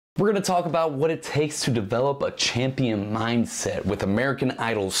We're going to talk about what it takes to develop a champion mindset with American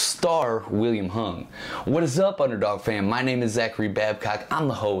Idol star William Hung. What is up, Underdog fam? My name is Zachary Babcock. I'm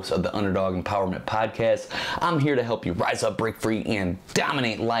the host of the Underdog Empowerment Podcast. I'm here to help you rise up, break free, and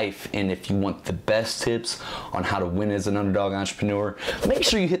dominate life. And if you want the best tips on how to win as an underdog entrepreneur, make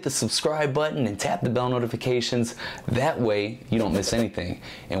sure you hit the subscribe button and tap the bell notifications. That way you don't miss anything.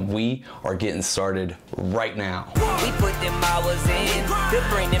 And we are getting started right now. We put them hours in to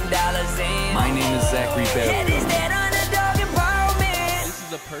bring them dollars in. My name is Zachary Babcock. That is that underdog empowerment. This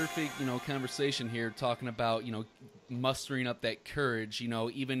is a perfect, conversation here, talking about, mustering up that courage,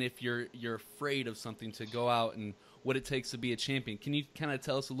 even if you're afraid of something, to go out and what it takes to be a champion. Can you kind of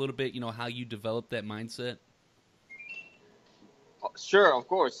tell us a little bit, how you develop that mindset? Sure, of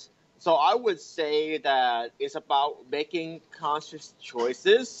course. So I would say that it's about making conscious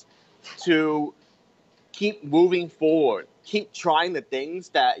choices to keep moving forward. Keep trying the things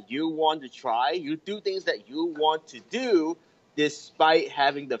that you want to try. You do things that you want to do despite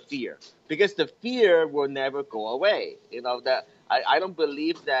having the fear, because the fear will never go away. That I don't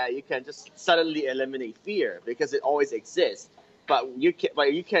believe that you can just suddenly eliminate fear, because it always exists. But you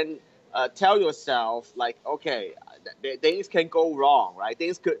can tell yourself, like, okay, things can go wrong, right?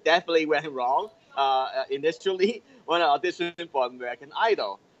 Things could definitely went wrong initially when I auditioned for American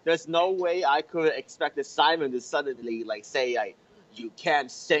Idol. There's no way I could expect Simon to suddenly say, you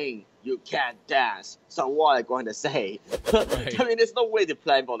can't sing, you can't dance. So what am I going to say? Right. I mean, there's no way to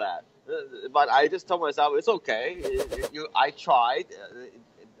plan for that. But I just told myself, it's okay. I tried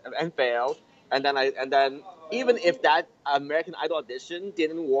and failed. And then even if that American Idol audition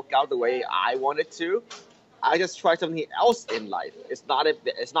didn't work out the way I wanted to, I just tried something else in life. It's not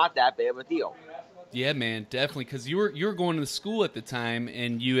that big of a deal. Yeah, man, definitely, because you were going to school at the time,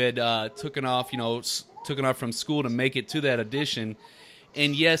 and you had taken off from school to make it to that audition.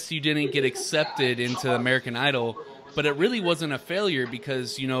 And yes, you didn't get accepted into American Idol, but it really wasn't a failure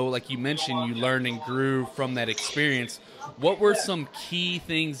because, like you mentioned, you learned and grew from that experience. What were some key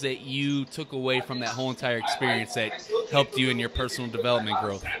things that you took away from that whole entire experience that helped you in your personal development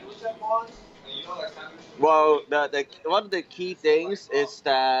growth? Well, one of the key things is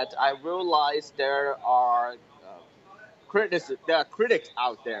that I realized there are critics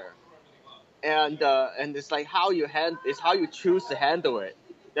out there, and it's like how you choose to handle it.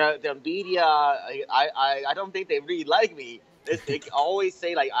 The media, I don't think they really like me. They always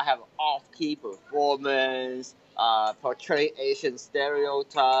say I have off-key performance, portray Asian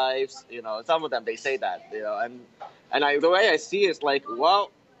stereotypes. Some of them they say that. The way I see it is well,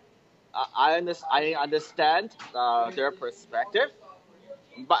 I understand their perspective,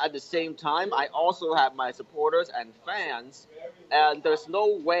 but at the same time, I also have my supporters and fans, and there's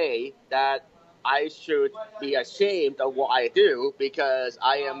no way that I should be ashamed of what I do, because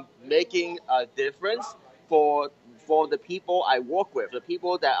I am making a difference for the people I work with, the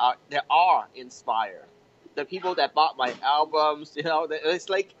people that are inspired, the people that bought my albums. It's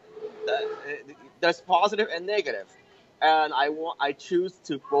there's positive and negative. And I choose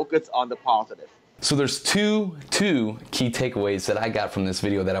to focus on the positive. So there's two key takeaways that I got from this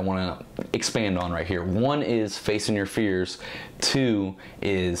video that I want to expand on right here. One is facing your fears. Two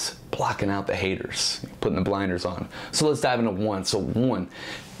is blocking out the haters, putting the blinders on. So let's dive into one. So one,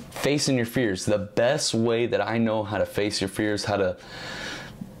 facing your fears. The best way that I know how to face your fears, how to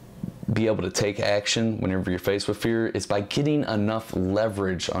be able to take action whenever you're faced with fear, is by getting enough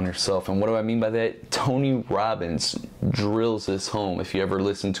leverage on yourself. And what do I mean by that? Tony Robbins drills this home if you ever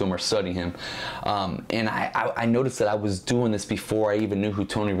listen to him or study him. And I noticed that I was doing this before I even knew who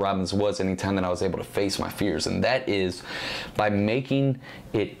Tony Robbins was, anytime that I was able to face my fears. And that is by making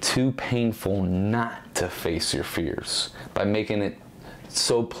it too painful not to face your fears, by making it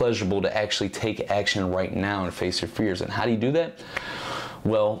so pleasurable to actually take action right now and face your fears. And how do you do that?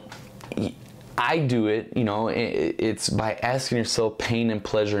 Well, I do it, it's by asking yourself pain and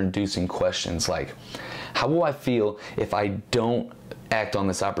pleasure inducing questions like, how will I feel if I don't act on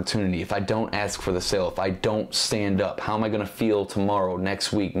this opportunity, if I don't ask for the sale, if I don't stand up? How am I going to feel tomorrow,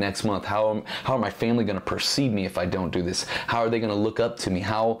 next week, next month? How are my family going to perceive me if I don't do this? How are they going to look up to me?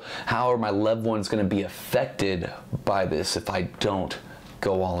 How are my loved ones going to be affected by this if I don't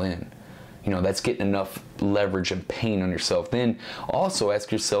go all in? That's getting enough leverage and pain on yourself. Then also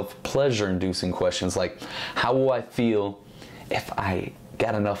ask yourself pleasure-inducing questions like, how will I feel if I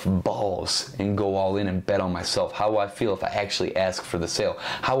got enough balls and go all in and bet on myself? How will I feel if I actually ask for the sale?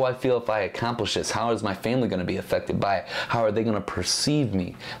 How will I feel if I accomplish this? How is my family going to be affected by it? How are they going to perceive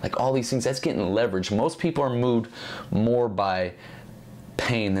me? All these things, that's getting leverage. Most people are moved more by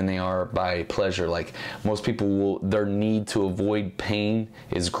pain than they are by pleasure. Like most people will, their need to avoid pain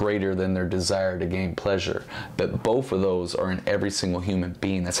is greater than their desire to gain pleasure. But both of those are in every single human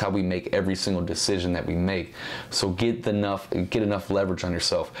being. That's how we make every single decision that we make. So get enough leverage on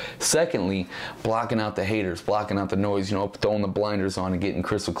yourself. Secondly, blocking out the haters, blocking out the noise, you know, throwing the blinders on and getting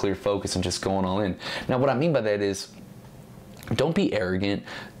crystal clear focus and just going all in. Now what I mean by that is, don't be arrogant.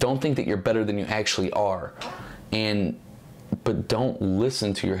 Don't think that you're better than you actually are. But don't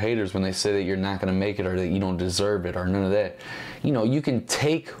listen to your haters when they say that you're not going to make it or that you don't deserve it or none of that. You know, you can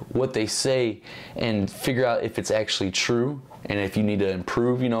take what they say and figure out if it's actually true and if you need to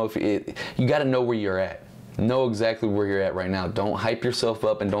improve. You know, you got to know where you're at. Know exactly where you're at right now. Don't hype yourself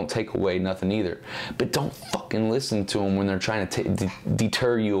up and don't take away nothing either. But don't fucking listen to them when they're trying to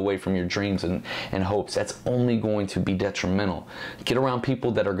deter you away from your dreams and hopes. That's only going to be detrimental. Get around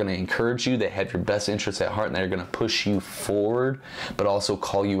people that are going to encourage you, that have your best interests at heart, and that are going to push you forward, but also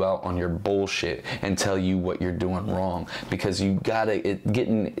call you out on your bullshit and tell you what you're doing wrong. Because you gotta,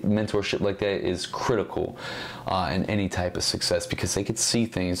 getting mentorship like that is critical in any type of success, because they could see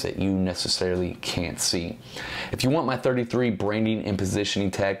things that you necessarily can't see. If you want my 33 branding and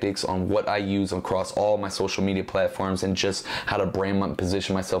positioning tactics on what I use across all my social media platforms and just how to brand and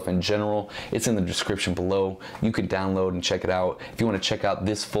position myself in general, it's in the description below. You can download and check it out. If you want to check out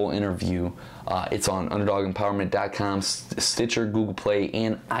this full interview, it's on underdogempowerment.com, Stitcher, Google Play,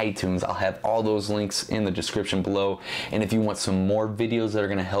 and iTunes. I'll have all those links in the description below. And if you want some more videos that are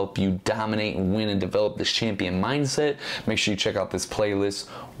going to help you dominate and win and develop this champion mindset, make sure you check out this playlist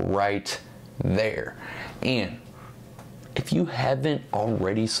right there. And if you haven't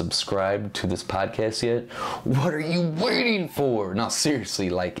already subscribed to this podcast yet, what are you waiting for? No, seriously,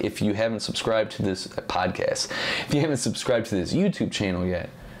 like if you haven't subscribed to this podcast, if you haven't subscribed to this YouTube channel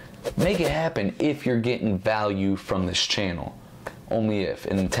yet, make it happen if you're getting value from this channel. Only if.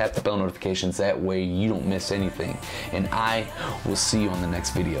 And tap the bell notifications, that way you don't miss anything. And I will see you on the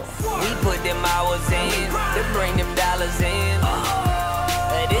next video. We put them hours in to bring them dollars in.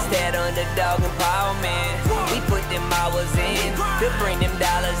 It's that underdog empowerment. We put them hours in to bring them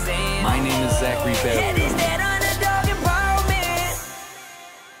dollars in. My name is Zachary Babcock.